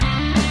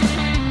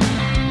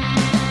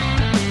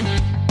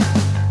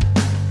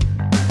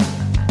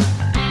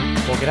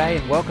G'day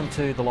and welcome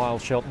to the Lyle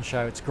Shelton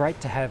Show. It's great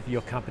to have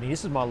your company.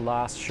 This is my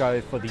last show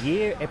for the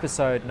year,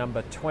 episode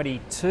number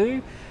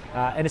 22,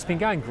 and it's been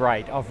going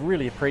great. I've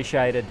really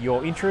appreciated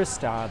your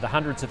interest, the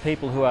hundreds of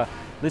people who are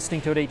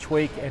listening to it each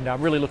week, and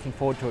I'm really looking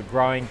forward to it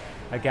growing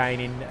again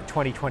in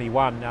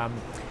 2021.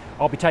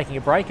 I'll be taking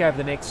a break over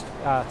the next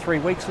 3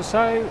 weeks or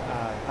so,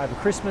 over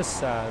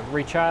Christmas,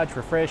 recharge,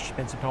 refresh,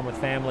 spend some time with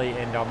family,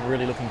 and I'm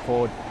really looking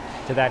forward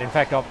to that. In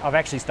fact, I've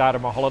actually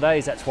started my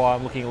holidays. That's why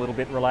I'm looking a little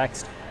bit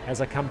relaxed as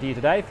I come to you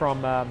today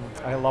from a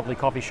lovely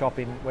coffee shop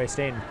in West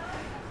End.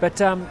 But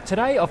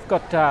today I've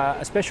got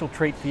a special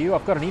treat for you.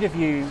 I've got an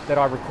interview that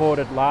I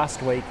recorded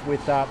last week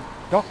with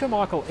Dr.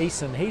 Michael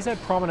Eason. He's a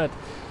prominent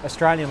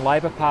Australian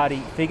Labor Party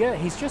figure.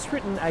 He's just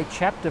written a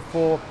chapter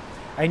for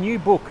a new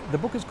book. The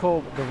book is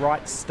called The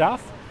Right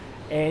Stuff,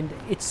 and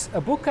it's a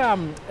book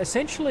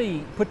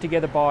essentially put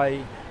together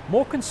by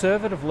more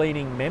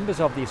conservative-leaning members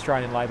of the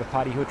Australian Labor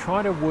Party who are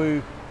trying to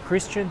woo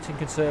Christians and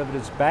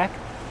conservatives back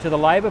to the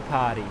Labor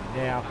Party.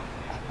 Now,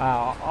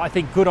 I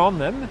think good on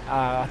them.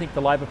 I think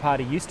the Labor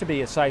Party used to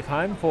be a safe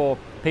home for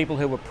people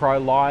who were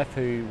pro-life,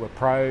 who were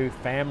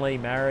pro-family,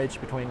 marriage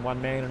between one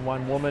man and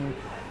one woman,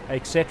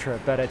 etc.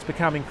 But it's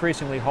become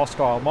increasingly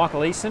hostile.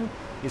 Michael Eason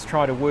is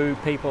trying to woo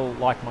people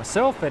like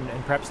myself and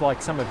perhaps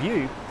like some of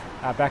you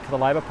back to the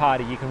Labor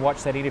Party. You can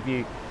watch that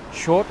interview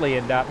shortly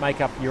and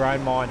make up your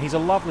own mind. He's a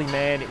lovely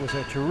man. It was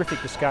a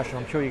terrific discussion.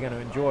 I'm sure you're going to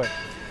enjoy it.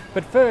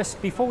 But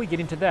first, before we get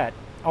into that,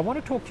 I want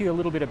to talk to you a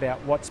little bit about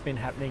what's been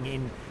happening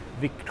in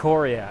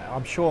Victoria.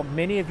 I'm sure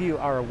many of you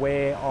are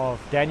aware of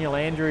Daniel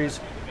Andrews'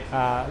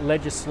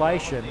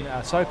 legislation,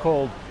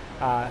 so-called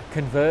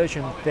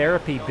conversion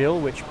therapy bill,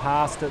 which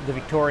passed the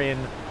Victorian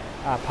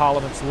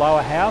Parliament's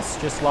lower house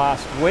just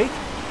last week,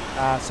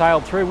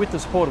 sailed through with the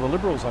support of the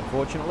Liberals,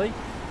 unfortunately.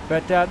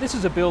 But this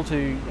is a bill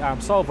to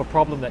solve a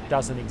problem that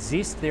doesn't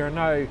exist.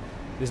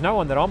 There's no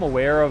one that I'm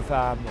aware of,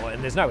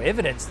 and there's no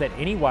evidence that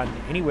anyone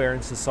anywhere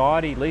in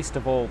society, least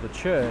of all the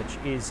church,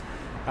 is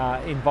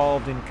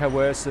involved in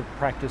coercive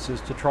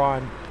practices to try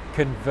and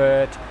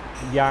convert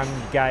young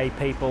gay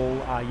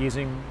people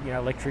using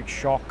electric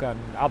shock and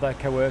other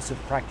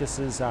coercive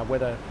practices,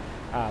 whether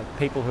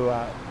people who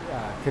are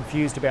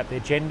confused about their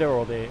gender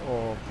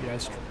or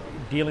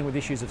dealing with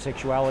issues of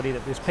sexuality,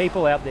 that there's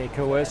people out there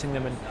coercing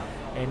them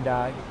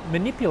and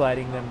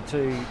manipulating them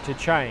to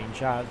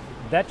change.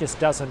 That just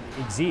doesn't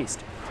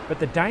exist. But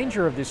the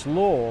danger of this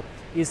law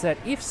is that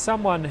if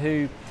someone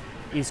who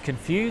is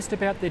confused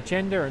about their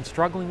gender and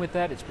struggling with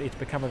that, it's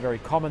become a very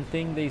common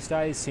thing these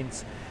days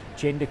since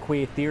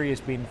genderqueer theory has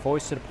been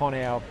foisted upon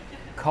our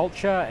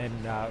culture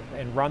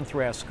and run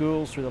through our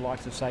schools, through the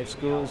likes of safe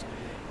schools.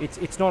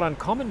 It's not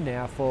uncommon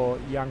now for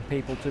young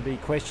people to be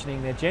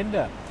questioning their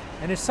gender.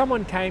 And if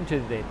someone came to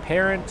their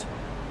parent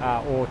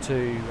or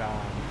to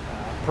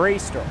a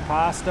priest or a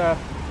pastor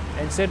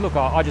and said, look,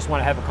 I just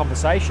want to have a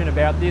conversation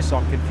about this,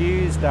 I'm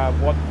confused,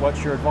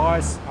 what's your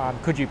advice,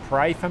 could you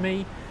pray for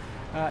me?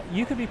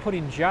 You could be put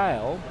in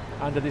jail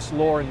under this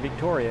law in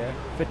Victoria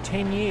for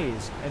 10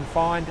 years and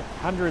fined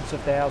hundreds of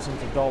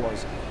thousands of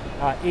dollars.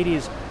 It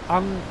is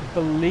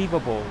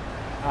unbelievable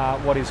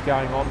what is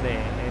going on there,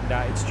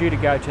 and it's due to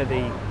go to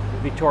the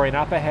Victorian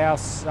Upper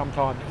House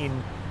sometime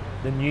in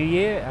the new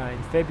year,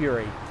 in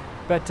February.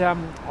 But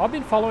I've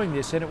been following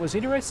this, and it was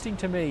interesting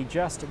to me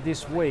just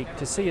this week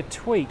to see a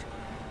tweet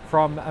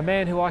from a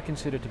man who I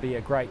consider to be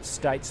a great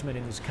statesman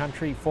in this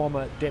country,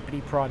 former Deputy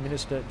Prime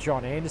Minister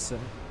John Anderson.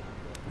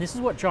 This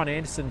is what John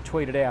Anderson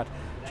tweeted out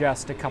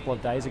just a couple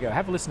of days ago.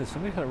 Have a listen to this.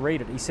 I'm going to read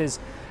it. He says,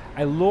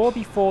 "A law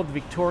before the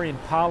Victorian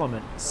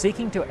Parliament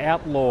seeking to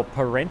outlaw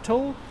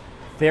parental,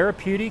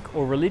 therapeutic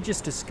or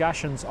religious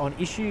discussions on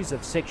issues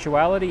of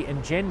sexuality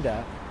and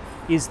gender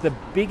is the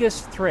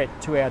biggest threat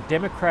to our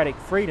democratic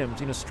freedoms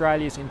in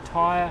Australia's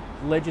entire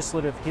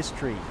legislative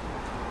history."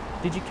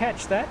 Did you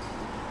catch that?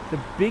 The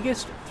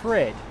biggest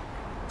threat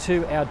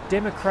to our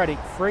democratic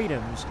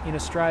freedoms in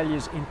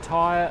Australia's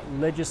entire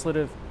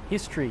legislative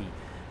history.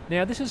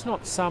 Now, this is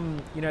not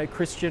some,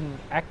 Christian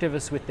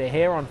activist with their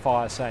hair on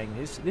fire saying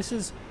this. This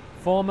is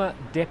former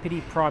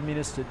Deputy Prime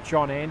Minister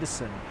John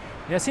Anderson.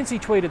 Now, since he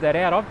tweeted that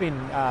out, I've been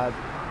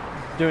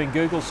doing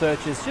Google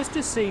searches just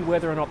to see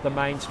whether or not the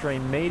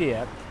mainstream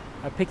media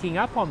are picking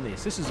up on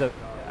this. This is a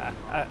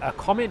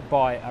comment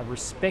by a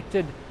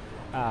respected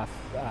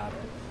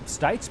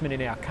statesman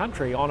in our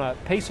country on a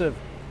piece of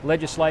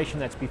legislation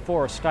that's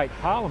before a state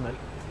parliament,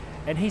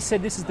 and he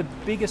said this is the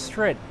biggest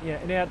threat.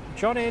 Now,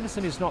 John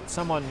Anderson is not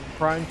someone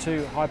prone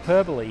to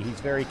hyperbole.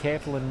 He's very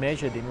careful and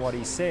measured in what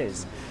he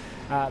says.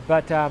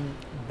 But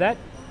that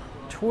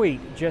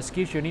tweet just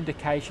gives you an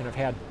indication of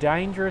how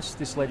dangerous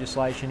this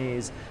legislation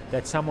is,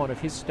 that someone of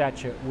his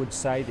stature would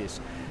say this.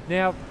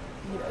 Now,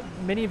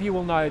 many of you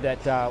will know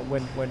that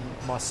when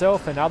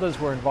myself and others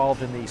were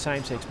involved in the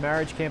same-sex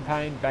marriage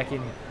campaign back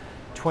in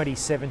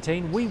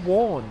 2017, we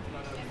warned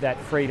that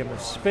freedom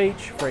of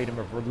speech, freedom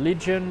of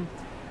religion,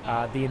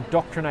 the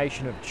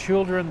indoctrination of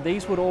children,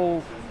 these would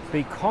all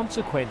be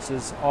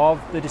consequences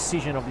of the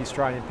decision of the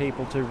Australian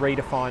people to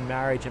redefine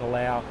marriage and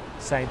allow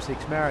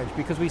same-sex marriage,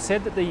 because we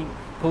said that the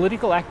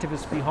political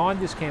activists behind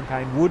this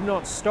campaign would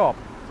not stop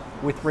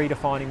with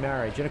redefining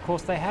marriage, and of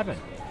course they haven't.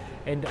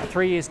 And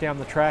 3 years down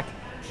the track,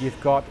 you've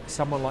got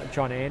someone like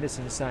John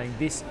Anderson saying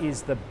this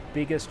is the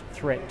biggest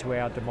threat to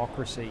our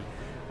democracy.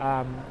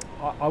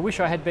 I wish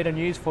I had better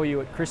news for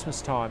you at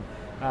Christmas time,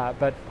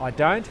 but I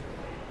don't.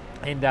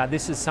 And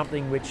this is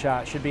something which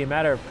should be a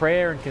matter of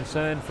prayer and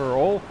concern for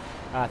all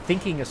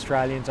thinking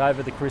Australians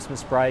over the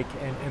Christmas break,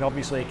 and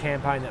obviously a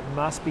campaign that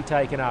must be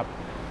taken up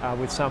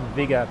with some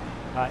vigour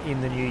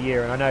in the new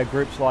year. And I know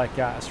groups like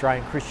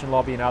Australian Christian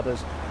Lobby and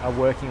others are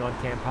working on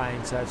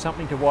campaigns, so it's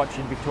something to watch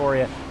in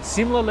Victoria.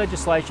 Similar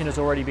legislation has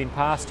already been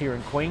passed here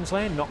in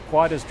Queensland, not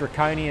quite as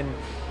draconian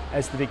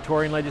as the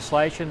Victorian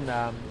legislation.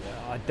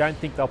 I don't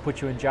think they'll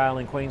put you in jail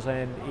in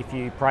Queensland if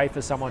you pray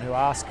for someone who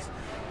asks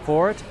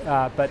for it,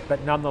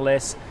 but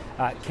nonetheless,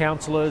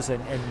 counsellors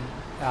and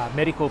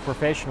medical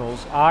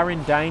professionals are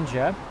in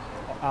danger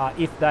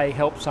if they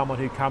help someone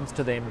who comes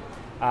to them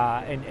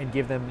and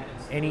give them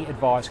any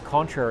advice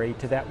contrary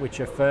to that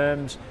which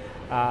affirms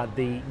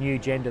the new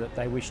gender that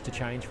they wish to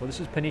change for. This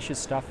is pernicious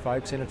stuff,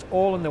 folks, and it's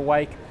all in the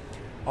wake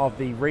of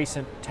the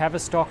recent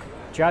Tavistock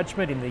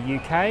judgment in the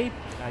UK.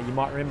 You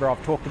might remember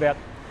I've talked about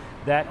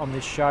that on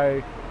this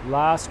show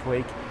last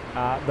week.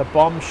 The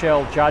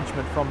bombshell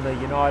judgment from the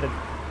United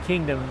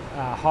Kingdom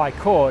High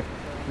Court,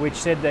 which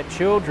said that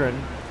children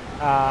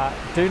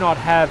do not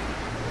have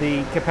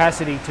the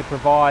capacity to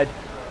provide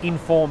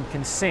informed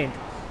consent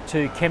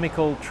to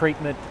chemical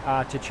treatment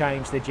to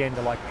change their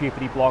gender, like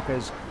puberty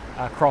blockers,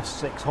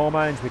 cross-sex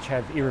hormones, which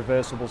have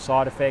irreversible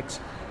side effects,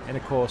 and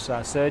of course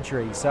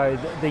surgery. So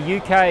the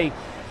UK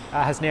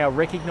has now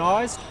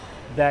recognised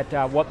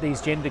that what these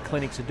gender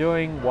clinics are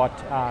doing, what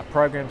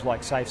programs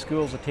like Safe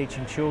Schools are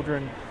teaching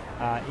children,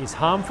 is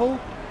harmful.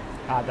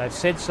 They've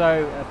said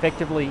so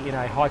effectively in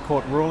a High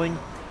Court ruling,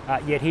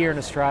 yet here in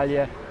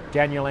Australia,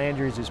 Daniel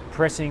Andrews is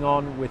pressing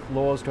on with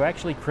laws to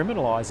actually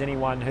criminalise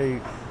anyone who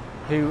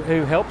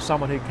helps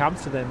someone who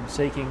comes to them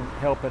seeking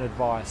help and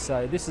advice.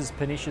 So this is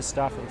pernicious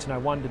stuff. It's no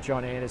wonder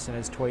John Anderson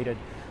has tweeted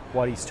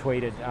what he's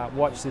tweeted.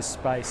 Watch this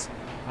space.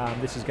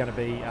 This is going to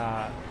be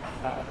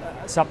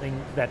something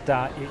that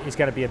is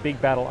going to be a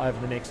big battle over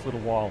the next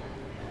little while.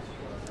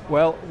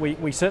 Well,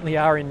 we certainly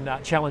are in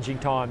challenging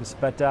times,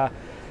 but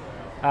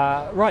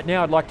right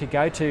now I'd like to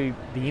go to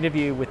the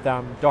interview with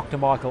Dr.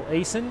 Michael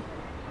Eason,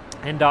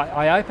 and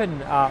I open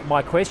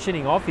my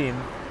questioning of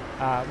him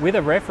with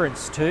a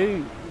reference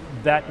to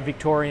that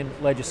Victorian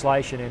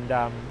legislation,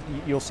 and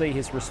you'll see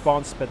his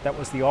response, but that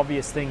was the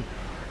obvious thing.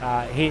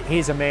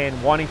 Here's a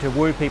man wanting to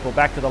woo people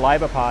back to the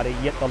Labor Party,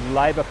 yet the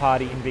Labor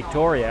Party in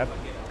Victoria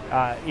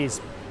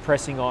is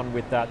pressing on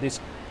with this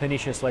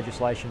pernicious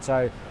legislation.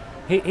 So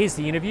here's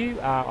the interview.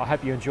 I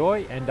hope you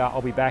enjoy, and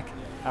I'll be back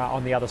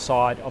on the other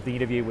side of the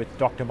interview with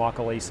Dr.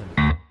 Michael Eason.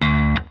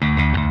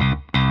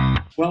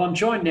 Well, I'm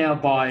joined now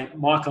by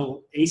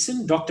Michael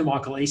Eason, Dr.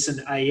 Michael Eason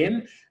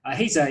AM.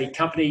 He's a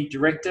company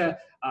director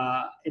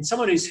and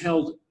someone who's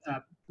held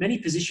many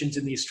positions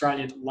in the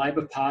Australian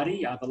Labor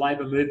Party. The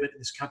Labor movement in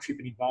this country,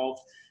 been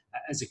involved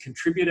as a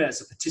contributor,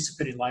 as a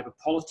participant in Labor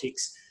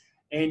politics.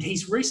 And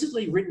he's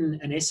recently written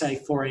an essay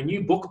for a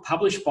new book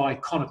published by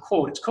Connor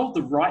Court. It's called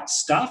The Right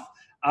Stuff,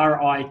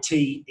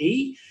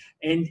 RITE,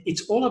 and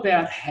it's all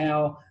about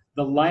how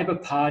the Labor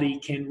Party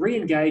can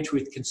re-engage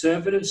with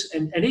conservatives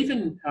and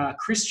even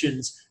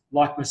Christians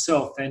like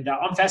myself. And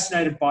I'm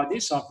fascinated by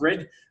this. I've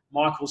read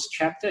Michael's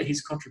chapter,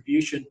 his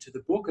contribution to the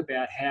book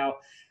about how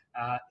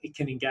it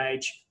can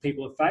engage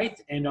people of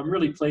faith. And I'm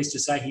really pleased to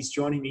say he's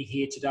joining me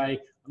here today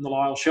on the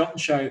Lyle Shelton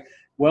Show.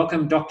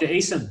 Welcome, Dr.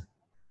 Eason.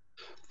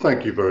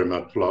 Thank you very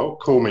much, Lyle.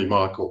 Call me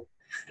Michael.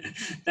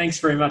 Thanks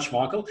very much,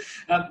 Michael.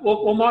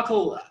 Well,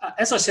 Michael,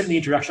 as I said in the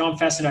introduction, I'm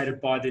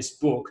fascinated by this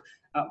book.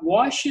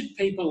 Why should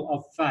people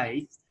of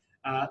faith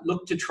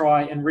look to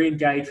try and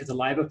re-engage with the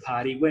Labor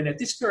Party when at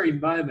this very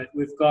moment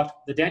we've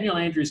got the Daniel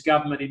Andrews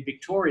government in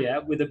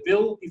Victoria with a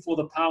bill before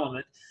the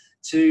Parliament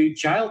to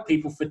jail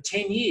people for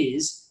 10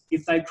 years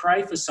if they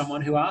pray for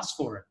someone who asks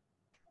for it?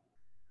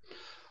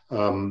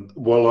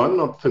 Well, I'm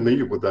not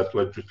familiar with that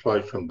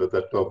legislation, but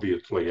that's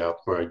obviously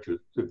outrageous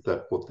if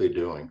that's what they're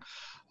doing.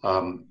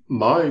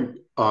 My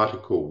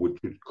article, which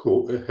is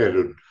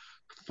headed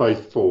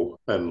Faithful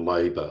and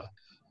Labor,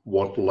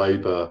 What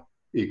Labor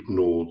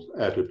Ignores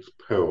at Its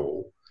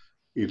Peril,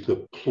 is a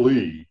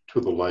plea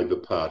to the Labor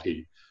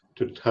Party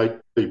to take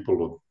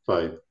people of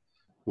faith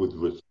with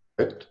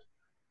respect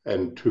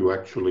and to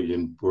actually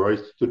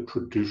embrace the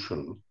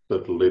tradition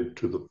that led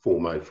to the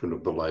formation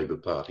of the Labor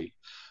Party,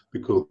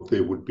 because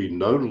there would be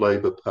no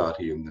Labor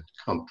Party in this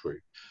country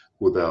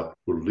without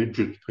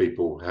religious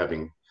people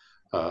having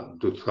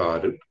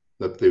decided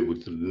that there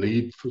was a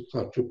need for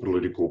such a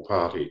political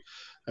party.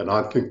 And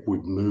I think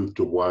we've moved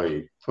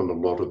away from a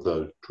lot of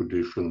those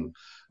traditions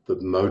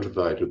that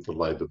motivated the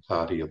Labor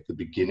Party at the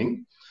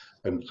beginning.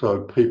 And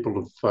so people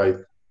of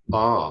faith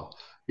are,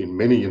 in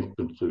many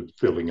instances,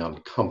 feeling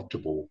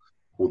uncomfortable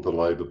with the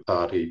Labor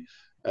Party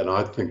And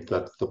I think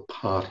that's the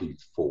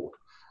party's fault.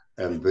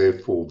 And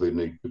therefore, there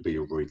needs to be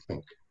a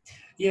rethink.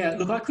 Yeah,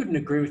 look, I couldn't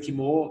agree with you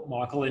more,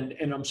 Michael,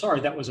 and I'm sorry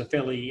that was a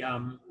fairly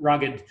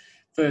rugged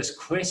first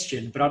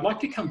question, but I'd like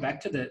to come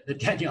back to the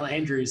Daniel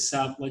Andrews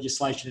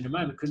legislation in a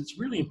moment because it's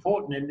really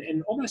important,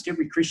 and almost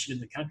every Christian in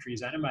the country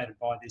is animated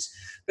by this.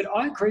 But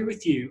I agree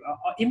with you.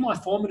 In my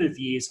formative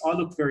years, I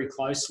looked very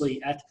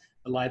closely at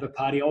the Labor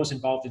Party. I was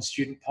involved in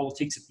student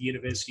politics at the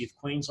University of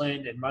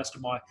Queensland, and most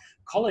of my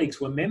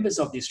colleagues were members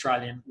of the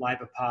Australian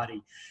Labor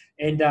Party.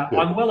 And Yeah.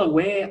 I'm well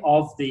aware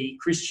of the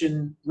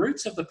Christian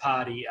roots of the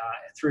party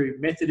through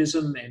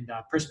Methodism and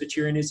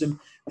Presbyterianism,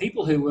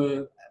 people who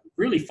were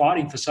really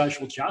fighting for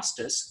social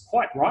justice,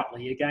 quite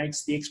rightly,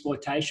 against the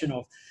exploitation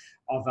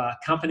of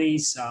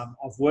companies,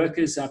 of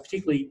workers,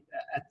 particularly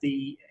at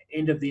the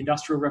end of the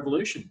Industrial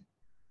Revolution.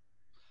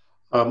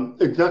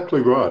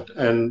 Exactly right.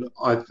 And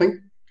I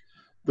think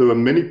there are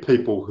many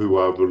people who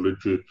are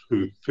religious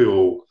who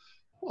feel,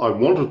 I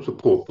want to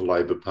support the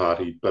Labor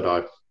Party, but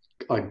I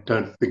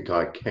don't think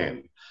I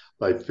can.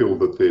 They feel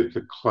that there's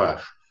a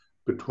clash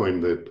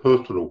between their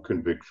personal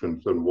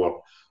convictions and what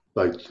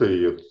they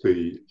see as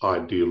the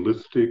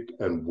idealistic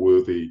and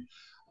worthy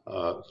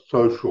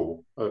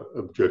social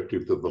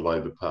objectives of the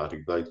Labor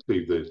Party. They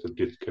see there's a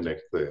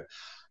disconnect there.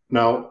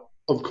 Now,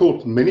 of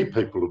course, many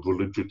people of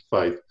religious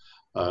faith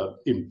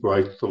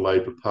embrace the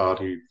Labor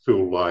Party,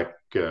 feel like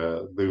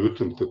there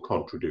isn't a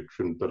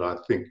contradiction, but I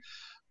think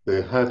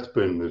there has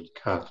been this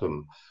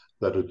chasm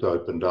that has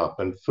opened up.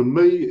 And for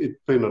me,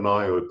 it's been an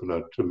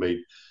eye-opener to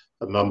meet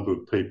a number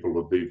of people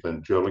of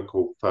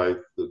evangelical faith,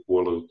 as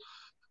well as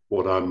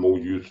what I'm more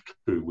used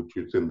to, which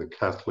is in the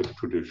Catholic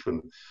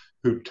tradition,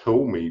 who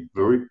tell me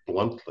very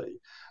bluntly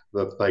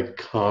that they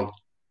can't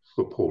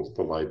support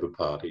the Labor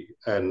Party.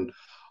 And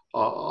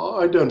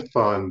I don't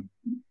find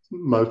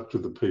most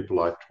of the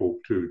people I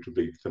talk to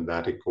be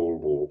fanatical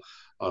or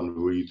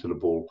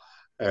unreasonable.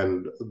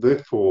 And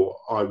therefore,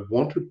 I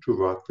wanted to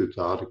write this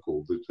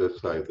article, this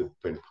essay that's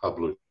been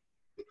published,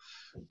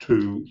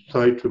 to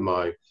say to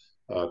my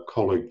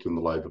colleagues in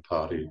the Labor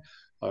Party,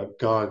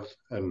 guys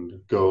and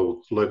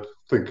girls, let's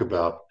think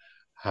about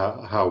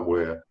how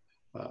we're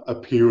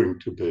appearing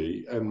to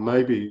be. And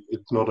maybe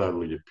it's not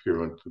only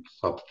appearance, it's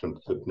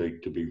substance that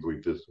need to be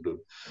revisited.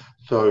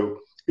 So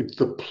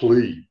it's a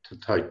plea to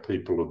take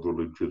people of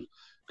religious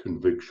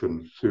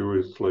conviction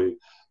seriously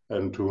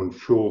and to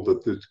ensure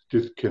that this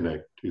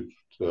disconnect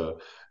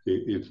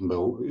is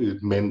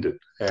mended.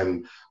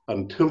 And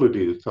until it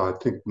is, I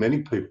think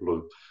many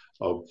people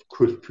of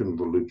Christian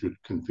religious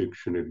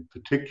conviction in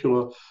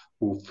particular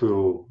will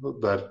feel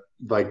that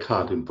they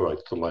can't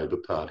embrace the Labor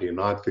Party. And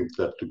I think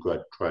that's a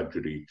great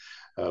tragedy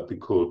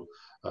because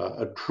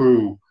a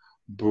true,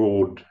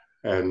 broad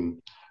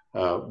and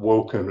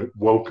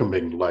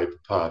welcoming Labor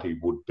Party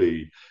would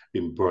be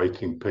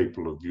embracing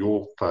people of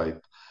your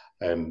faith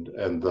and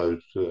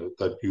those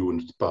that you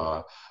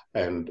inspire,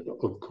 and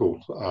of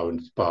course are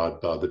inspired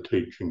by the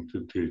teachings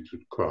of Jesus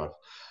Christ.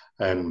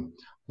 And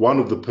one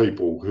of the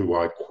people who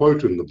I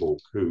quote in the book,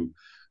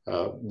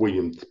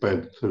 William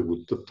Spence, who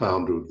was the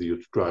founder of the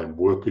Australian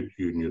Workers'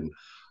 Union,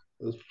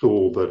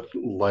 saw that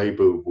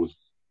Labor was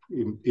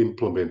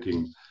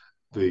implementing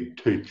the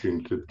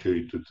teachings of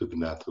Jesus of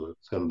Nazareth,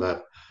 and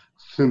that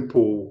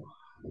simple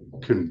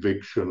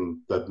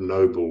conviction, that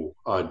noble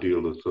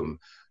idealism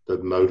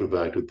that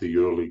motivated the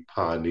early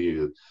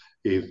pioneers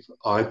is,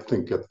 I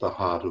think, at the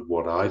heart of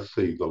what I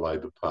see the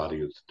Labor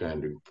Party is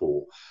standing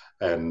for.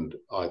 And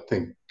I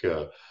think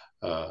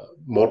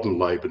modern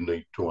Labor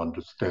need to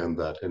understand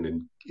that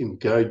and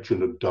engage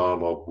in a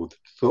dialogue with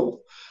itself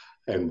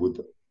and with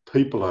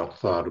people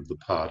outside of the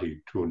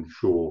party to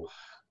ensure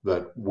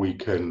that we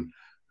can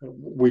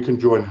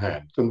join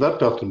hands. And that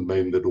doesn't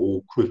mean that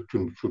all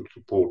Christians should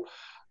support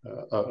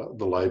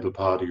the Labor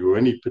Party or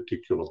any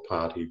particular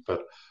party,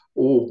 but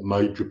all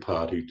major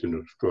parties in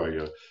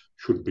Australia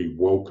should be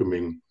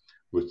welcoming,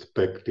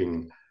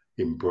 respecting,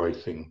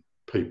 embracing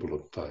people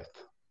of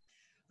faith.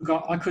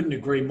 Look, I couldn't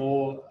agree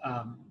more,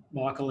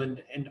 Michael,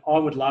 and I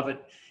would love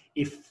it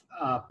if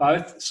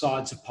both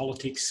sides of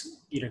politics,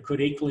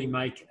 could equally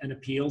make an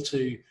appeal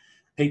to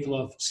people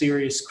of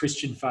serious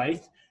Christian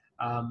faith.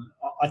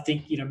 I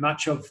think,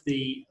 much of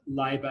the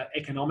Labor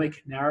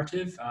economic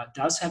narrative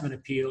does have an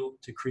appeal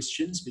to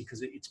Christians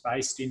because it's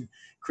based in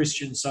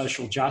Christian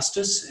social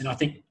justice. And I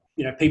think,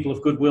 people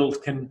of goodwill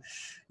can,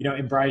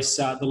 embrace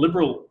the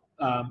liberal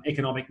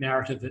economic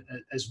narrative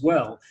as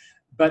well.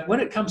 But when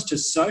it comes to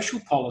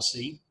social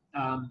policy,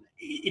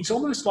 it's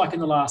almost like in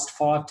the last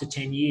 5 to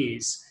 10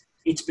 years,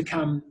 it's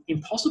become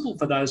impossible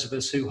for those of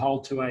us who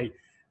hold to a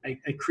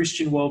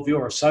Christian worldview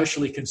or a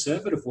socially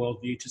conservative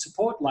worldview to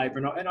support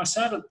Labor. And I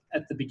started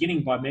at the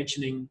beginning by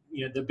mentioning,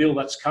 the bill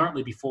that's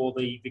currently before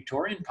the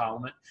Victorian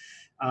Parliament,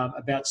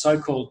 about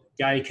so-called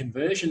gay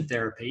conversion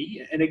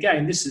therapy. And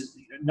again, this is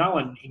no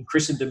one in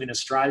Christendom in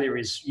Australia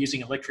is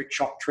using electric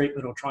shock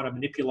treatment or trying to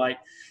manipulate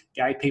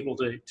gay people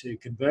to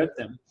convert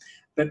them.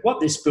 But what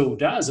this bill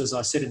does, as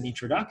I said in the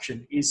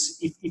introduction, is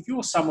if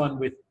you're someone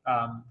with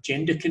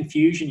gender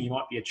confusion, you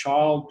might be a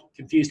child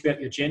confused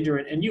about your gender,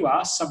 and you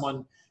ask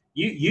someone,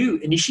 you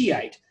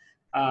initiate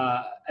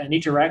an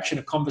interaction,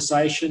 a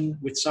conversation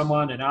with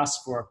someone and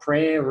ask for a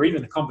prayer or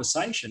even a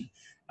conversation,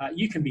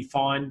 you can be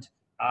fined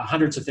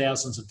hundreds of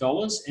thousands of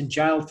dollars and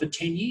jailed for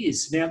 10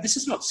 years. Now, this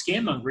is not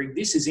scaremongering.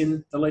 This is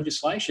in the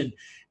legislation.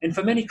 And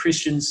for many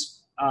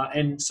Christians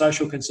and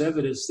social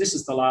conservatives, this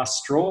is the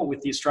last straw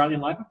with the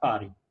Australian Labor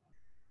Party.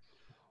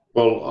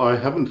 Well, I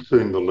haven't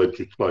seen the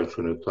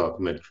legislation, as I've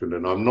mentioned,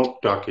 and I'm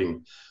not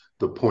ducking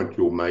the point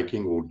you're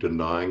making or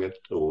denying it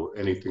or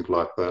anything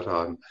like that.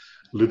 I'm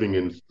living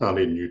in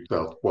sunny New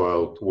South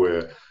Wales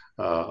where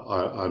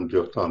I'm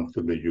just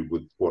unfamiliar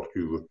with what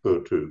you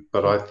refer to.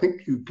 But I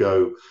think you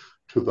go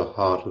to the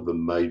heart of the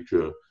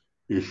major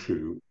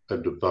issue, a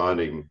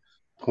dividing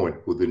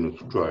point within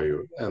Australia,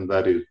 and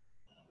that is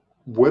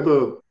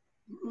whether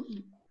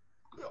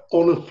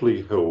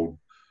honestly held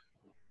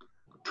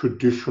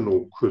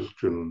traditional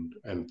Christian,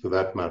 and for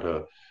that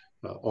matter,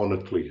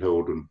 honestly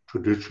held and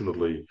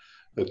traditionally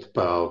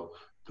espoused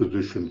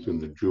positions in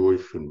the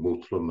Jewish and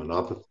Muslim and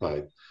other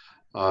faiths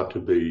are to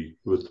be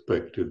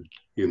respected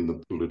in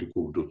the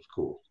political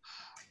discourse.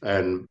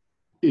 And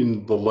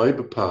in the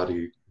Labor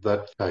Party,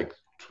 that takes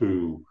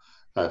two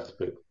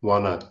aspects.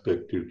 One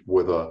aspect is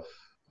whether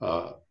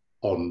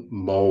on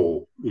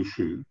moral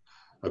issues,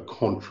 a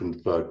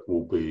conscience vote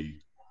will be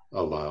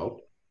allowed.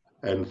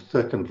 And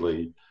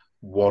secondly,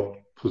 what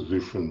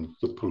positions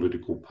the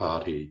political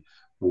party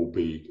will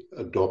be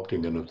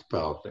adopting and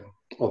espousing.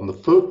 On the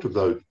first of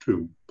those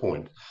 2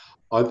 points,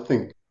 I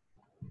think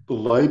the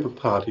Labor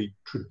Party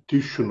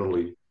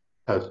traditionally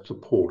has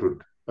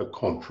supported a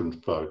conscience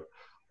vote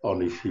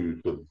on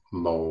issues of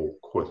moral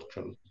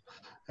questions.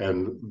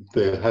 And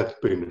there has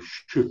been a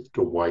shift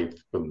away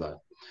from that.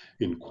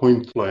 In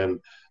Queensland,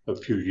 a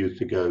few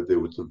years ago, there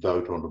was a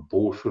vote on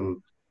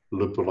abortion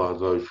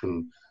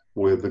liberalisation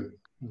where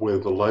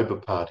the Labor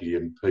Party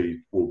MPs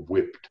were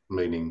whipped,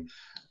 meaning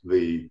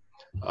the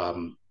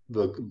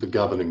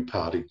governing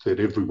party said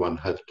everyone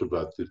has to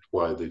vote this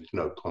way, there's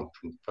no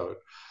conscience vote.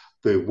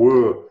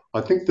 I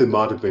think there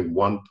might have been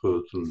one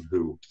person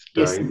who abstained.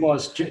 Yes, it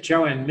was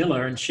Joanne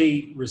Miller, and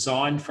she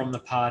resigned from the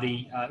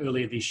party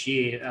earlier this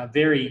year,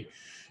 very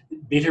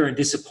bitter and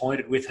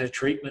disappointed with her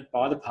treatment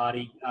by the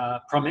party,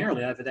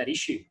 primarily over that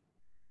issue.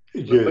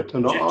 Yes,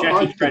 and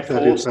I think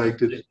that is a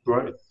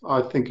disgrace.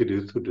 I think it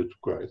is a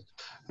disgrace.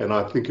 And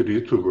I think it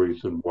is a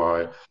reason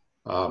why,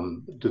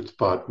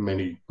 despite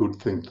many good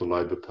things the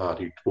Labor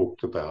Party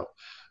talked about,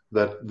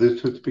 that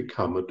this has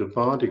become a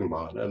dividing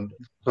line. And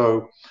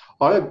so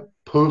I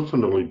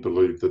personally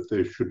believe that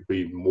there should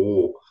be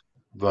more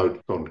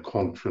votes on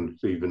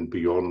conscience, even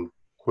beyond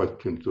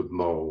questions of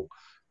moral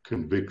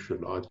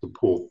conviction. I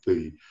support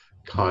the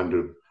kind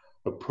of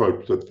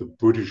approach that the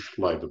British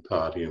Labor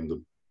Party and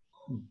the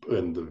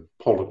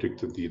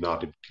politics of the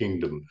United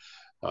Kingdom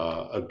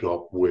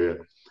adopt,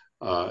 where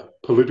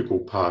political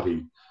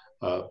parties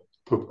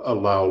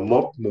allow a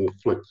lot more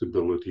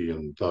flexibility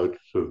and votes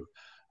of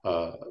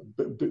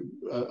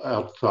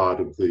outside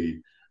of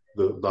the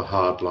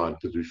hardline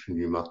position.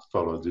 You must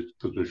follow this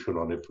position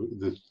on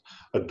this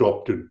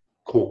adopted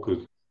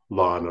caucus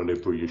line on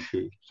every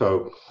issue.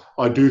 So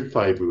I do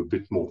favour a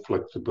bit more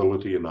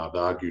flexibility, and I've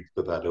argued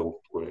for that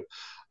elsewhere.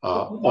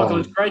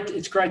 Michael,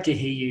 it's great to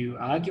hear you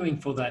arguing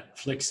for that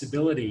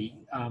flexibility.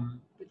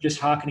 Just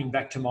hearkening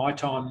back to my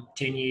time,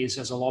 10 years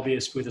as a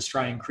lobbyist with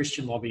Australian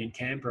Christian Lobby in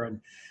Canberra,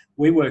 and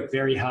we worked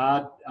very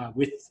hard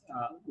with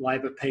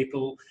Labor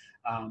people,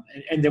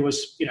 and there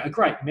was a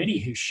great many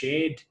who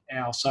shared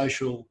our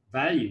social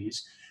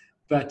values,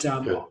 but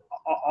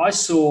I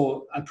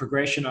saw a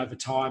progression over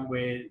time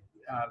where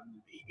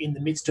in the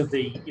midst of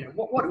the,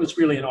 what was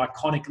really an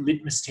iconic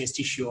litmus test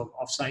issue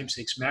of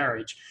same-sex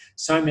marriage,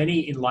 so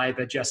many in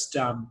Labor just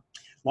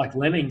like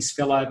lemmings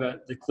fell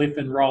over the cliff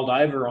and rolled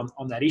over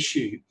on that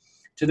issue,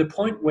 to the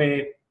point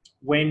where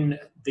when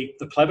the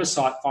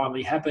plebiscite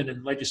finally happened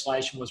and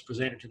legislation was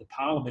presented to the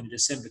Parliament in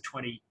December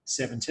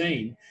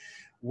 2017,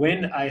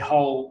 when a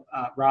whole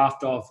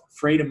raft of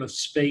freedom of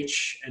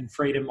speech and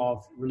freedom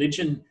of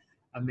religion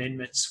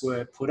amendments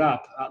were put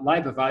up,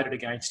 Labor voted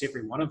against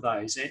every one of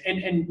those.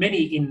 And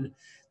many in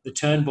the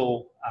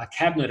Turnbull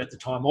cabinet at the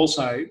time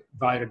also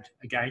voted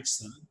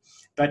against them.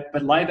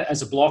 But Labor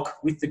as a bloc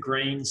with the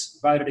Greens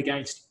voted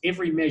against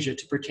every measure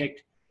to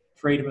protect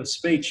freedom of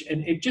speech.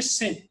 And it just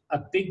sent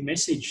a big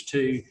message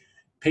to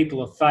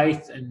people of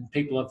faith and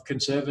people of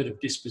conservative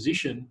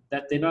disposition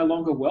that they're no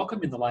longer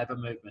welcome in the Labor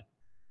movement.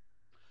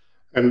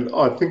 And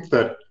I think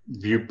that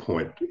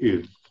viewpoint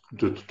is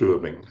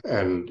disturbing,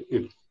 and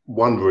it's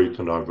one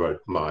reason I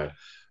wrote my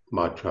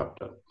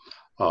chapter.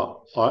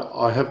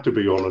 I have to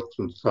be honest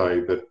and say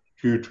that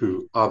due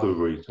to other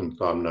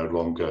reasons, I'm no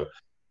longer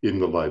in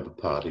the Labor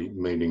Party,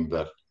 meaning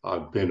that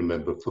I've been a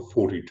member for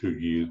 42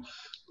 years.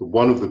 But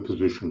one of the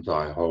positions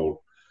I hold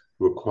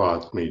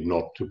requires me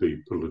not to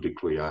be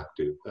politically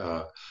active.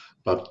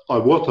 But I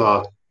was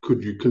asked,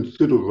 could you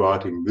consider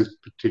writing this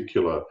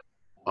particular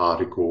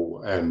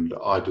article? And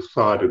I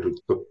decided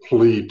it's a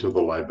plea to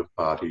the Labor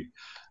Party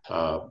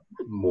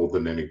more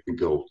than anything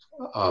else.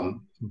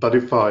 But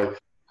if I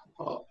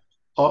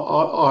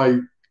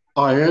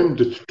am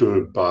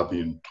disturbed by the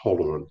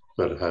intolerance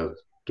that has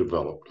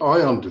developed.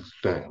 I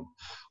understand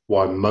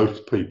why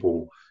most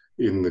people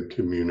in the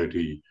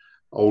community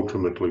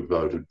ultimately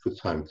voted for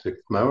same-sex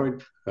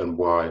marriage and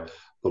why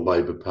the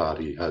Labor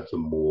Party has a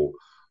more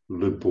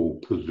liberal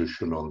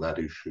position on that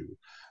issue.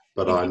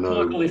 But I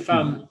know,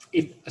 Michael,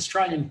 if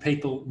Australian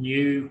people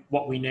knew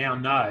what we now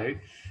know,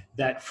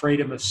 that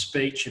freedom of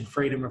speech and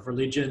freedom of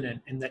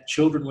religion, and that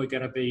children were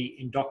going to be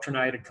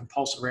indoctrinated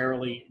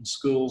compulsorily in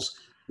schools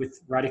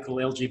with radical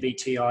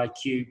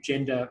LGBTIQ,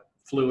 gender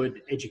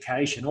fluid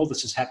education, all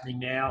this is happening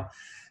now.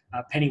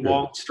 Penny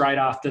Wong, straight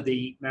after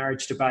the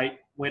marriage debate,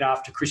 went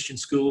after Christian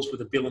schools with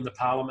a bill in the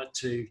parliament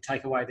to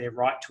take away their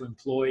right to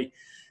employ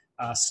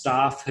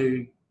staff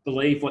who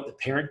believe what the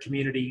parent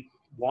community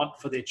want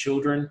for their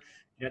children.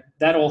 You know,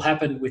 that all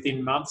happened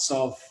within months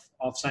of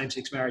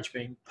same-sex marriage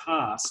being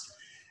passed.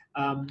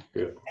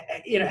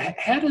 You know,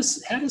 how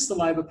does the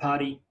Labor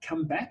Party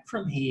come back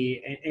from here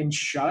and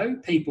show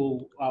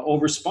people or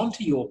respond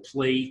to your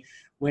plea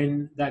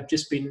when they've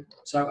just been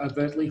so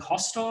overtly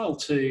hostile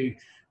to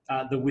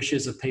the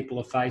wishes of people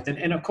of faith?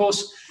 And of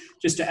course,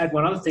 just to add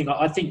one other thing,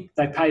 I think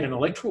they paid an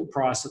electoral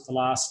price at the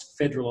last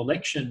federal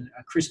election.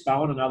 Chris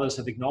Bowen and others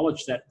have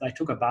acknowledged that they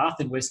took a bath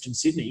in Western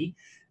Sydney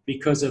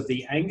because of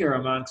the anger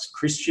amongst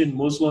Christian,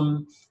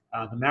 Muslim,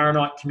 the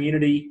Maronite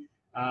community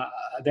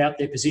about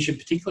their position,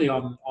 particularly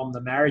on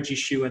the marriage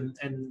issue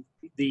and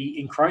the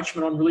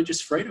encroachment on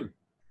religious freedom.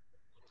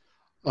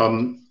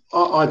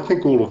 I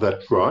think all of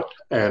that's right,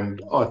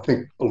 and I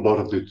think a lot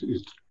of this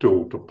is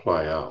still to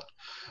play out.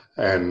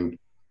 And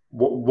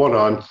what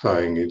I'm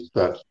saying is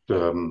that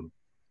I'm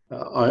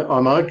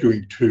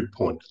arguing 2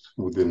 points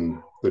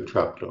within the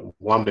chapter.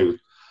 One is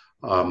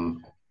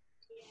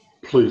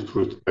please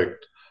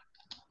respect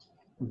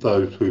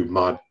those who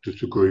might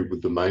disagree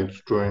with the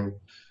mainstream,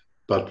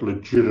 but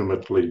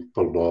legitimately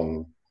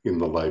belong in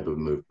the Labor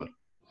movement.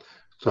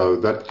 So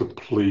that's a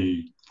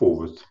plea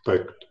for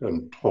respect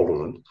and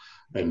tolerance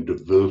and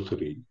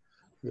diversity,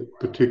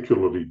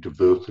 particularly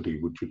diversity,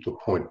 which is a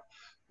point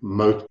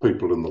most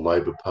people in the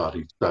Labor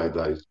Party say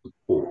they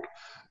support.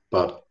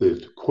 But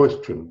there's a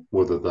question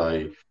whether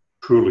they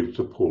truly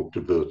support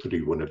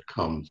diversity when it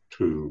comes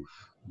to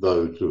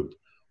those of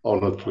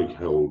honestly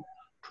held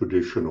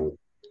traditional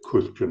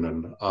Christian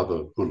and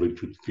other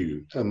religious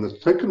views. And the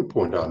second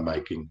point I'm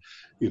making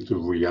is a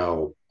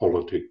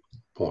realpolitik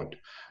point,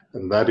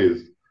 and that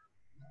is,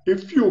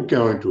 if you're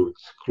going to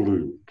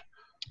exclude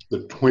the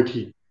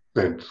 20%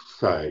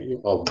 say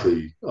of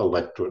the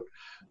electorate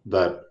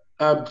that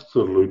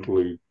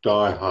absolutely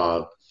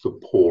diehard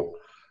support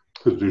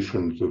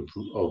positions of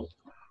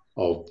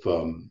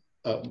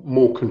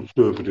more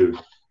conservative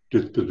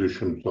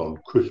dispositions on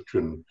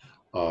Christian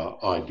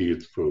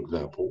ideas, for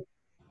example,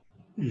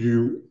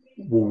 you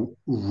will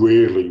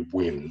rarely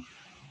win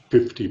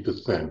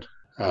 50%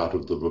 out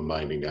of the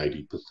remaining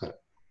 80%.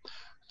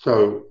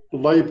 So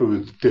Labor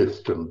is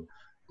destined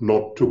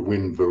not to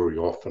win very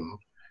often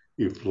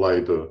if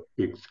Labor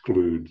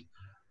excludes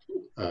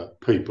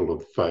people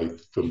of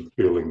faith from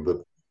feeling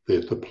that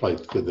there's a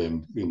place for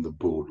them in the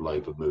broad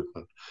Labor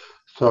movement.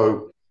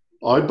 So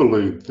I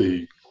believe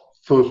the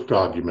first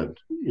argument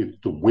is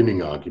the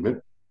winning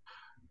argument.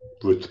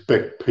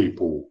 Respect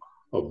people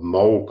of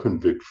moral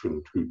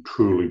conviction who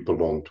truly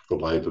belong to the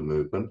Labor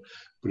movement.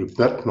 But if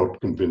that's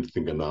not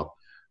convincing enough,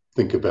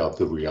 think about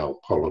the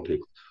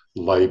realpolitik.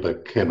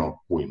 Labor cannot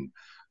win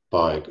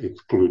by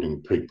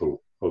excluding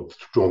people of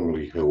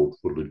strongly held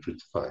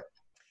religious faith.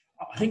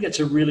 I think that's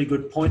a really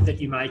good point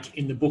that you make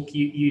in the book.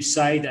 You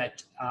say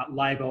that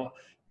Labor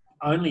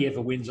only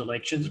ever wins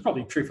elections. It's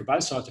probably true for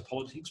both sides of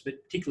politics,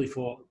 but particularly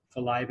for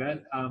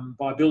Labor,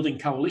 by building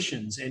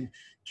coalitions. And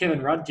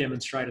Kevin Rudd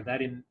demonstrated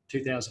that in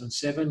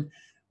 2007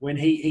 when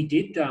he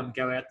did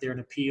go out there and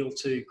appeal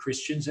to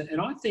Christians.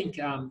 And I think,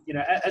 you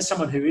know, as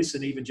someone who is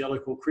an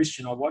evangelical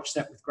Christian, I watched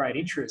that with great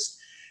interest.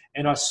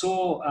 And I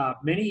saw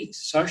many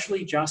social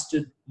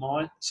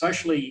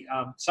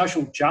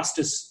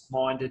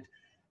justice-minded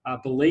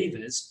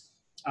believers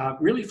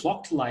really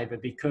flock to Labor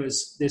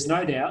because there's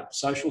no doubt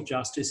social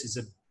justice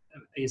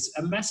is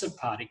a massive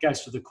part. It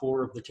goes to the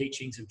core of the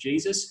teachings of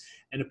Jesus,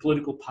 and a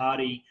political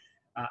party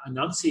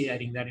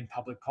enunciating that in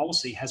public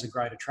policy has a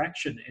great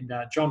attraction. And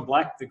John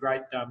Black, the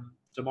great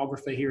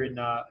demographer here in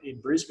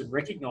Brisbane,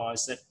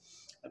 recognised that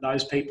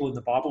those people in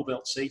the Bible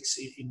Belt seats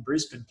in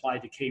Brisbane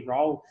played a key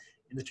role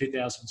in the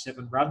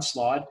 2007 Rudd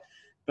slide.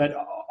 But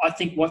I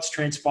think what's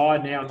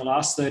transpired now in the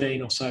last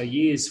 13 or so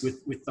years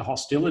with the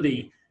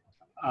hostility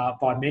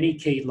by many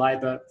key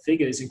Labor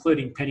figures,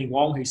 including Penny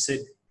Wong, who said,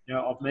 you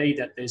know, of me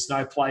that there's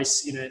no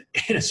place in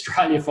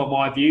Australia for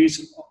my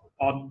views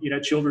on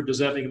children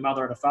deserving a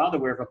mother and a father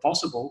wherever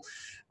possible,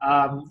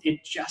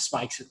 it just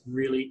makes it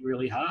really,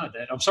 really hard.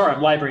 And I'm sorry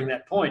I'm labouring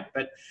that point,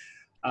 but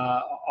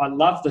I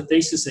love the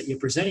thesis that you're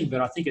presenting,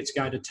 but I think it's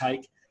going to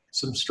take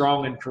some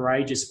strong and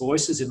courageous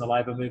voices in the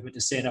Labor movement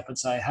to stand up and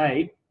say,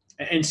 hey,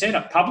 and stand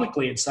up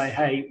publicly and say,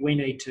 hey, we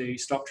need to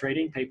stop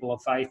treating people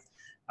of faith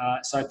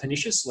so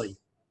perniciously.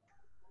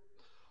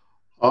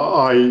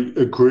 I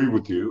agree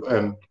with you,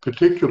 and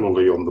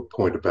particularly on the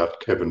point about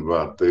Kevin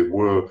Rudd. There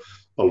were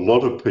a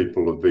lot of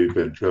people of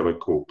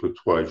evangelical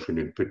persuasion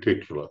in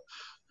particular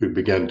who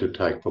began to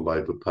take the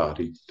Labor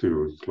Party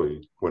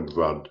seriously when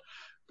Rudd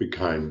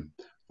became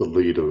the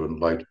leader and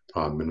later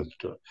Prime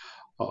Minister.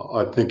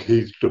 I think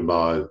his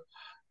demise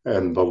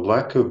and the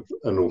lack of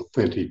an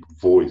authentic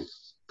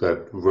voice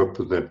that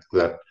represents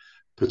that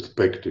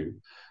perspective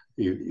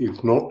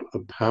is not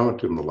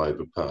apparent in the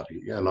Labor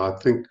Party. And I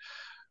think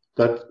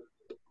that's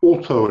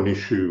also an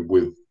issue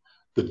with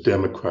the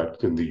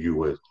Democrats in the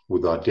US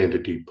with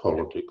identity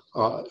politics.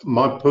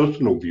 My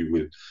personal view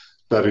is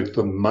that it's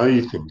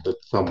amazing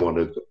that someone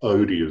as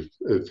odious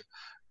as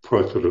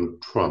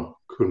President Trump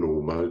can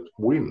almost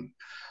win.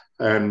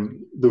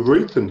 And the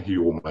reason he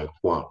almost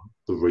won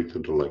the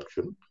recent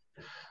election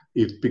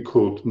is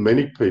because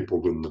many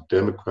people in the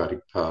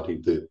Democratic Party,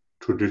 their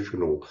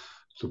traditional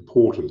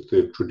supporters,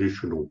 their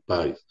traditional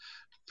base,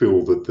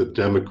 feel that the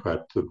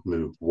Democrats have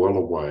moved well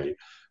away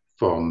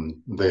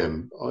from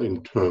them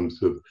in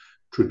terms of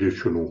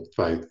traditional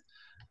faith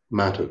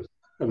matters.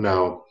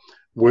 Now,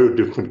 we're a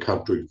different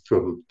country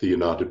from the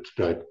United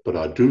States, but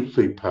I do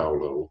see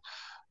parallels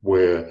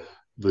where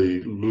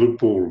the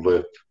liberal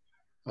left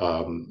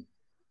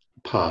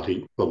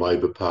party, the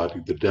Labor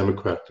Party, the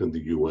Democrats in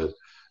the US,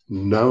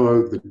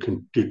 know the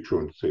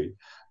constituency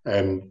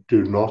and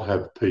do not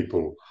have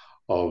people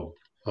of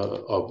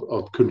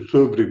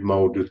conservative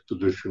moral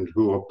disposition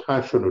who are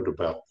passionate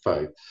about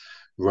faith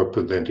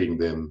representing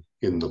them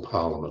in the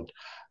parliament.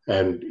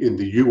 And in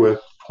the US,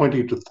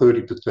 20 to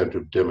 30%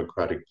 of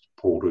Democratic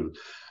supporters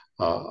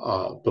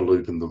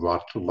believe in the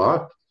right to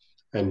life,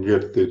 and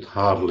yet there's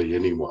hardly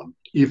anyone,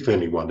 if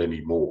anyone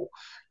anymore,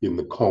 in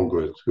the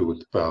Congress who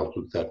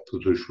espouses that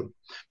position.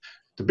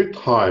 It's a bit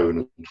higher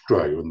in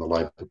Australia in the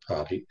Labor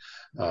Party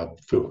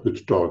for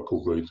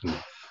historical reasons,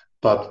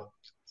 but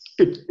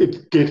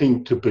it's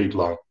getting to be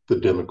like the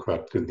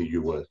Democrats in the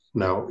US.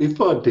 Now,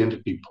 if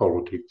identity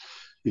politics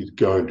is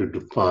going to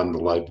define the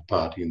Labor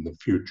Party in the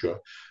future,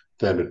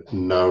 then it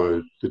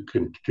narrows the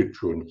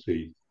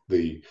constituency,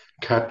 the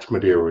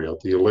catchment area,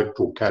 the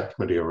electoral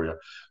catchment area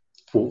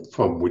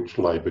from which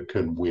Labor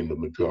can win a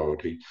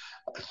majority.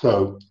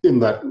 So in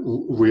that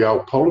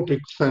real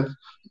politics sense,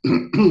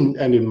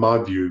 and in my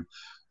view,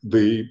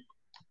 the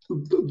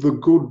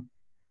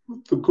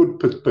good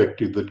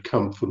perspective that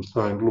comes from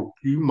saying, look,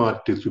 you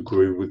might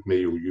disagree with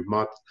me, or you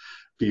might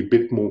be a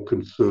bit more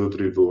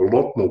conservative or a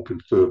lot more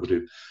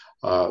conservative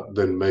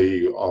than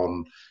me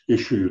on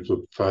issues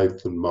of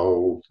faith and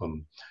morals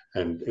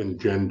and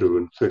gender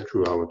and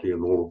sexuality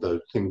and all of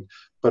those things.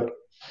 But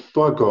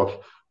by God,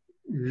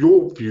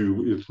 your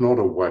view is not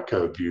a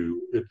wacko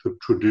view, it's a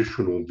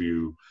traditional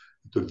view,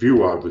 it's a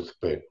view I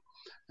respect.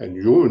 And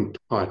you're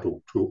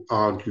entitled to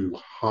argue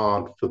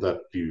hard for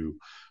that view,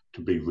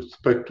 to be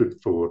respected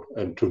for it,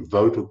 and to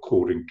vote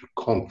according to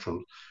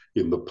conscience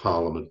in the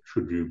parliament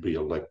should you be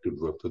elected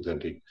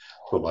representing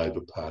the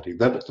Labor Party.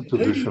 That's the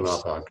position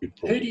I've argued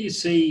for. Who do you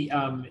see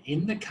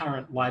in the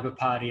current Labor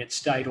Party at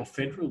state or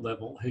federal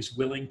level who's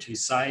willing to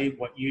say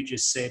what you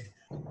just said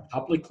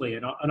publicly?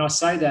 And I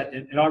say that,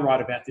 and I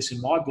write about this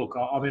in my book.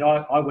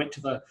 I went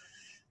to the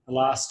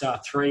last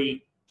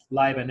 3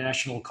 Labor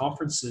national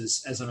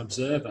conferences as an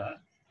observer,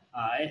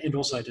 and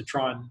also to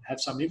try and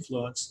have some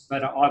influence.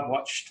 But I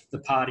watched the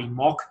party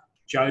mock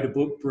Joe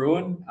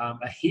Bruin,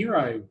 a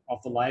hero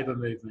of the Labor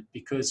movement,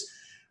 because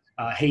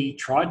he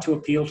tried to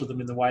appeal to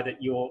them in the way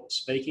that you're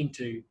speaking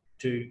to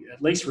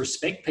at least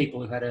respect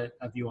people who had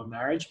a view on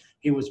marriage.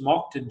 He was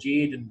mocked and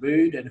jeered and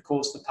booed, and of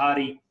course the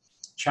party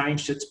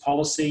changed its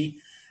policy.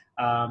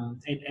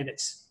 And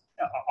it's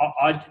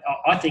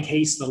I think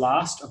he's the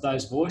last of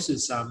those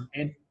voices.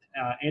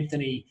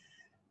 Anthony.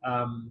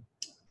 I'm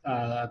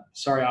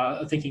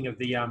thinking of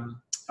the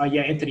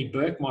Anthony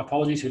Burke. My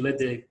apologies. Who led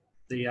the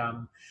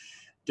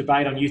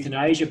debate on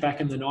euthanasia back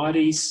in the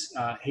 90s?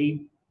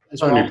 He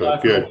as well.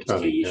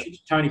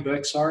 Tony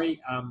Burke. Sorry.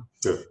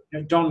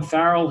 Don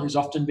Farrell, who's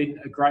often been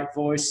a great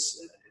voice.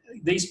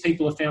 These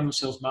people have found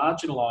themselves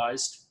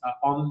marginalised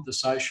on the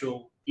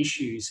social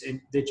issues,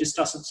 and there just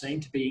doesn't seem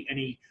to be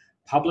any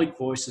public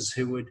voices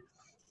who would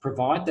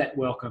provide that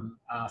welcome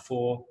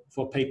for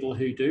people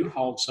who do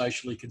hold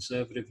socially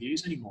conservative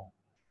views anymore.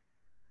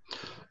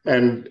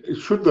 And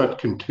should that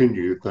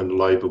continue, then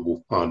Labor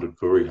will find it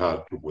very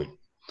hard to win.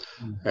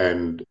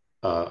 And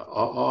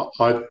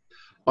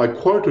I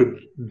quoted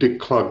Dick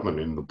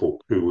Klugman in the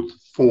book, who was a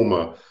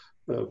former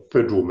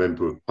federal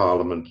member of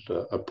Parliament,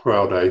 a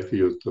proud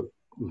atheist, a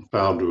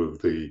founder of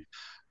the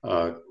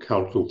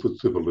Council for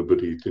Civil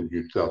Liberties in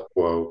New South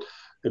Wales.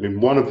 And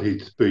in one of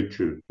his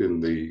speeches in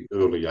the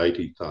early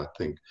 80s, I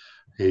think,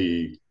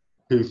 he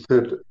he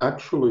said,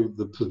 actually,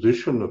 the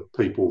position of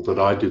people that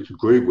I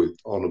disagree with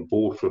on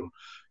abortion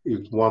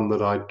is one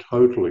that I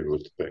totally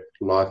respect.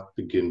 Life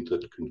begins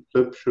at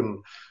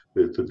conception.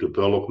 There's a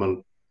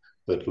development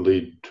that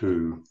lead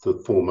to the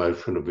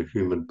formation of a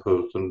human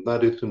person.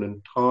 That is an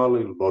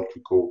entirely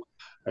logical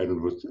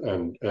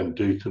and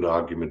decent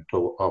argument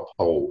to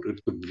uphold.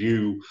 It's a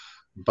view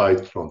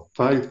based on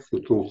faith.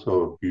 It's also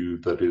a view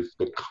that is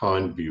a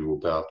kind view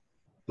about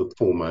the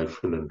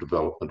formation and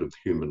development of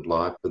human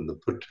life and the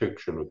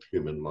protection of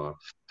human life.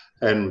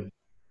 And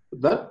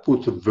that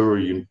was a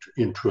very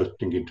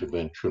interesting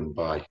intervention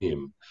by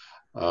him.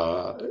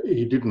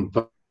 He didn't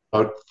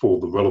vote for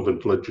the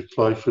relevant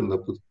legislation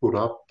that was put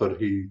up, but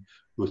he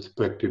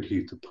respected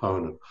his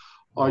opponent.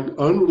 I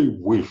only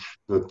wish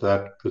that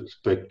that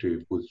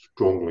perspective was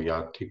strongly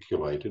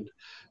articulated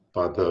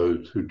by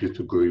those who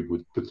disagree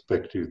with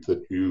perspectives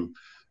that you've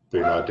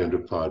been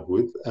identified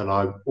with. And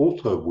I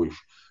also wish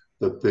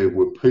that there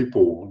were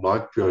people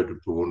like Joe de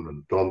Bruyn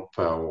and Don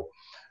Farrell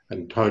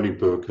and Tony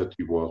Burke, as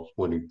he was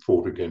when he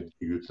fought against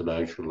the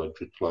euthanasia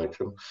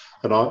legislation.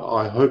 And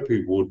I hope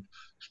he would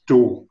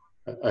still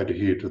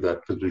adhere to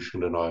that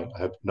position, and I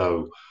have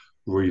no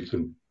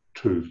reason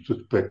to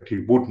suspect he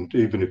wouldn't,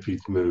 even if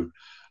he's moved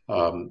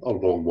a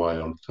long way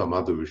on some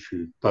other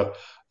issues. But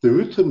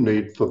there is a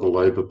need for the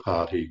Labor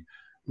Party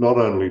not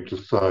only to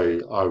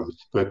say, I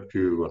respect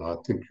you and I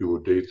think you're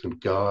a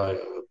decent guy,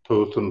 a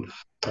person,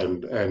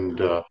 and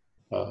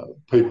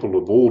people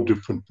of all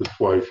different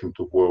persuasions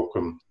are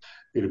welcome.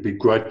 It'd be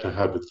great to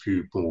have a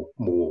few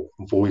more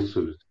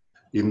voices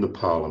in the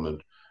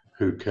Parliament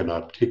who can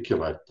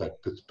articulate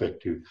that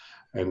perspective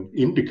and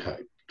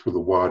indicate to the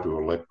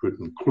wider electorate,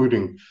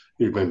 including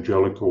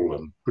evangelical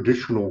and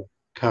traditional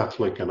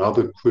Catholic and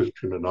other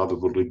Christian and other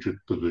religious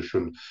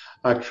positions,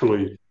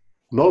 actually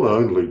not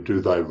only do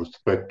they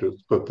respect us,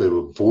 but there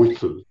are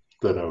voices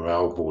that are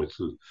our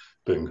voices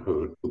being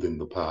heard within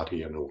the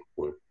party and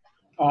elsewhere.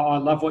 I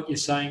love what you're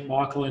saying,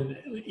 Michael, and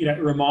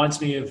it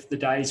reminds me of the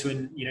days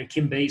when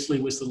Kim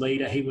Beazley was the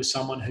leader. He was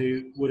someone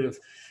who would have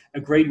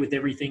agreed with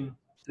everything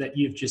that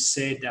you've just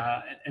said,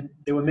 and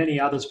there were many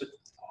others. But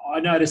I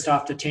noticed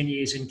after 10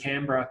 years in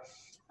Canberra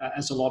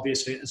as a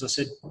lobbyist, as I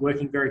said,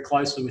 working very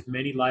closely with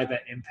many Labor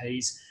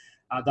MPs,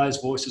 those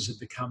voices have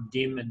become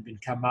dim and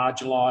become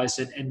marginalised,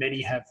 and many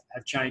have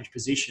changed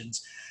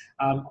positions.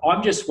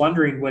 I'm just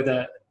wondering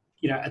whether,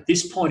 at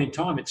this point in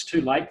time, it's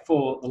too late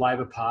for the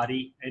Labor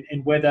Party,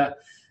 and whether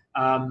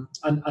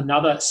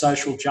another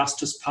social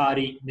justice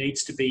party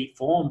needs to be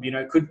formed.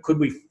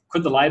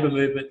 Could the Labor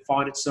movement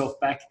find itself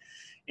back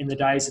in the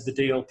days of the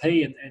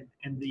DLP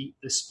and the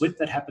split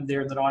that happened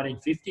there in the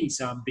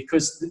 1950s?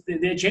 Because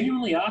there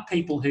genuinely are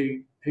people who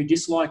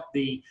dislike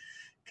the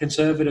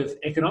conservative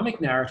economic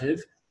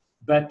narrative,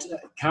 but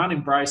can't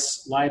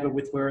embrace Labor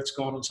with where it's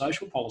gone on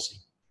social policy.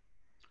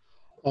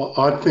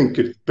 I think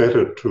it's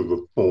better to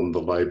reform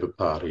the Labor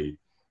Party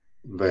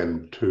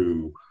than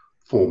to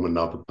form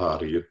another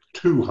party. It's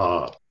too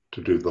hard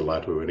to do the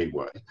latter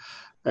anyway.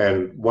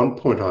 And one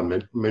point I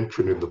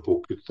mentioned in the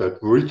book is that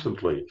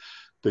recently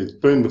there's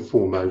been the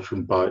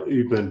formation by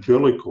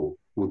evangelicals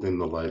within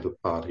the Labor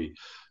Party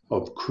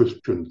of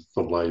Christians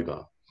for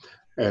Labor.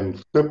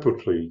 And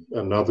separately,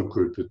 another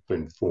group has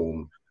been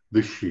formed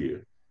this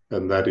year,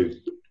 and that is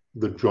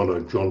the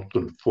Jono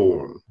Johnston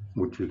Forum,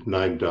 which is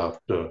named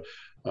after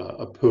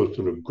a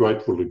person of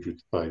great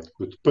religious faith,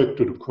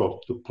 respected across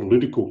the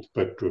political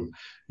spectrum,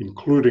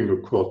 including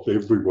across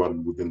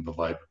everyone within the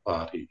Labor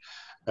Party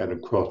and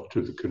across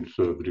to the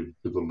Conservative,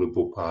 to the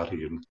Liberal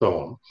Party and so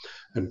on.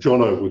 And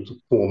Jono was a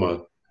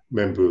former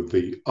member of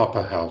the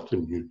Upper House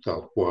in New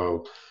South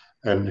Wales,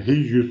 and he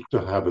used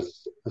to have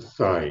a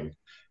saying,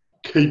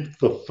 keep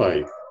the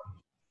faith,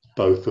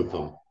 both of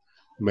them,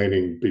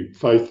 meaning be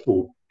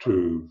faithful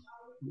to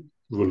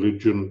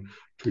religion,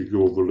 to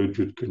your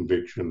religious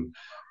conviction,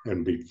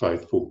 and be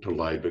faithful to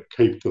Labor.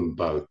 Keep them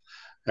both.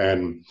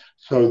 And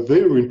so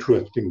they're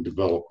interesting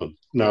developments.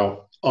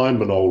 Now,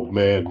 I'm an old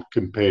man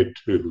compared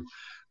to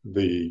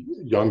the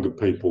younger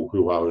people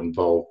who are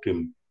involved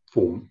in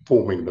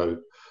forming those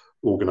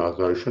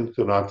organisations,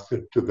 and I've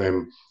said to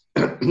them,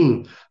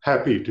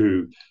 happy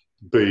to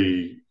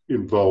be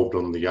involved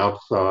on the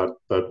outside,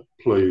 but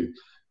please,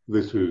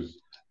 this is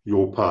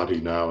your party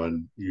now,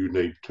 and you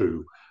need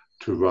to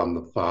run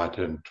the fight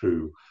and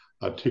to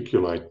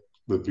articulate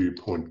the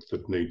viewpoints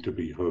that need to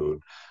be heard.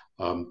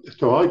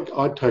 So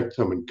I take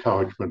some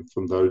encouragement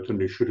from those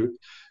initiatives.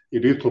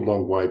 It is a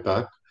long way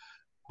back,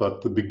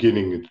 but the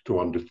beginning is to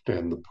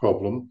understand the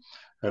problem,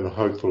 and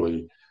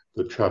hopefully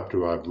the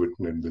chapter I've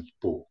written in this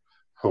book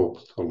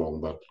helps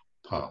along that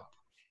path.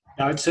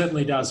 No, it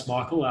certainly does,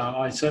 Michael.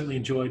 I certainly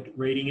enjoyed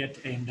reading it,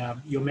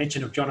 and your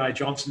mention of Jono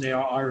Johnston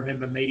there, I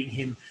remember meeting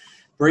him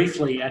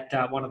briefly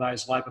at one of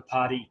those Labor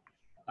Party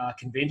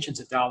conventions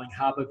at Darling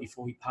Harbour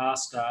before he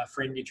passed. A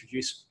friend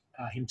introduced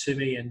him to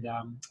me, and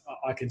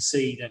I can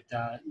see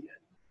that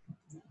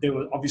there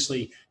were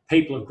obviously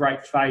people of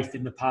great faith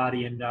in the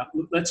party, and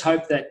let's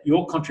hope that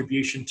your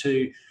contribution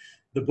to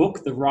the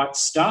book, The Right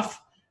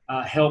Stuff,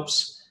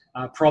 helps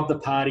prod the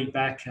party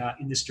back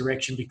in this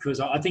direction, because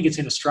I think it's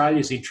in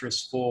Australia's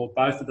interest for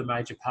both of the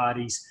major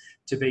parties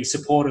to be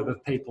supportive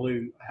of people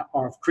who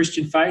are of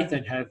Christian faith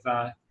and have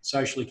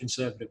socially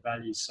conservative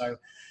values. So,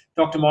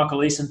 Dr. Michael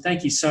Eason,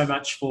 thank you so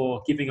much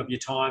for giving up your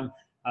time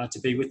to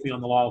be with me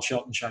on the Lyle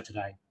Shelton Show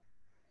today.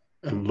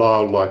 And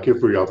Lyle, like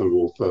every other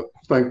author,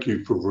 thank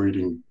you for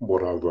reading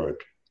what I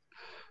wrote.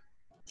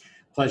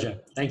 Pleasure.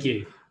 Thank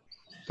you.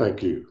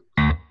 Thank you.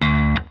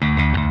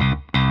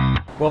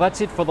 Well, that's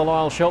it for the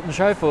Lyle Shelton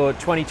Show for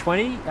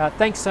 2020.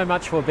 Thanks so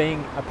much for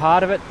being a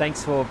part of it.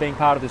 Thanks for being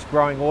part of this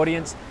growing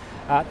audience.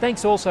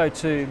 Thanks also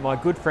to my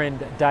good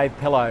friend Dave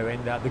Pello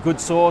and The Good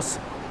Source,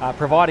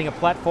 providing a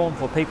platform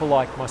for people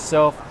like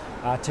myself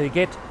to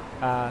get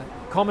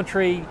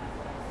commentary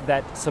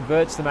that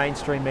subverts the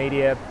mainstream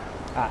media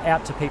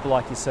out to people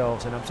like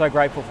yourselves. And I'm so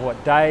grateful for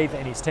what Dave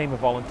and his team of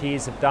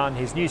volunteers have done.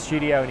 His new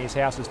studio in his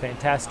house is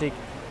fantastic,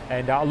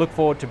 and I look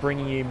forward to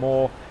bringing you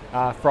more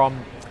from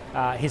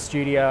his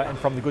studio and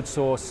from The Good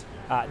Source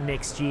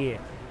next year.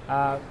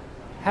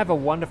 Have a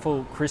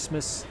wonderful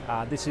Christmas.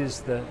 This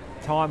is the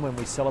time when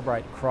we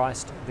celebrate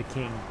Christ the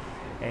King,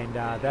 and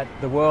that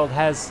the world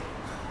has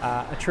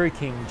a true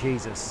King,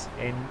 Jesus.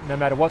 And no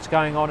matter what's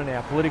going on in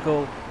our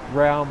political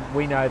realm,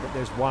 we know that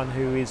there's one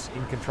who is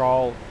in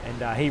control,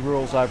 and he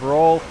rules over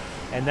all,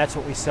 and that's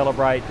what we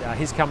celebrate,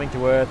 his coming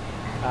to earth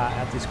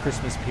at this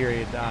Christmas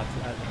period,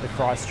 the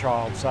Christ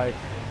child. So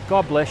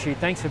God bless you.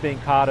 Thanks for being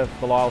part of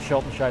the Lyle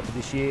Shelton Show for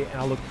this year, and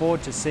I look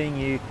forward to seeing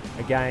you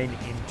again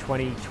in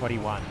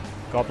 2021.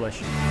 God bless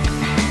you.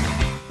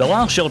 The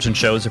Lyle Shelton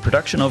Show is a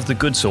production of The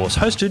Good Source,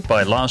 hosted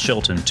by Lyle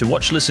Shelton. To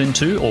watch, listen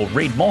to, or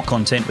read more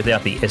content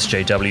without the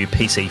SJW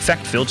PC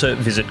fact filter,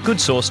 visit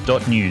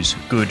goodsource.news.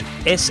 Good,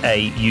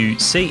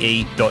 SAUCE.news.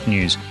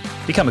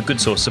 Become a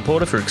Good Source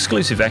supporter for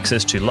exclusive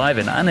access to live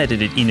and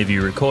unedited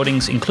interview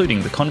recordings,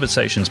 including the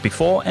conversations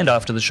before and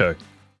after the show.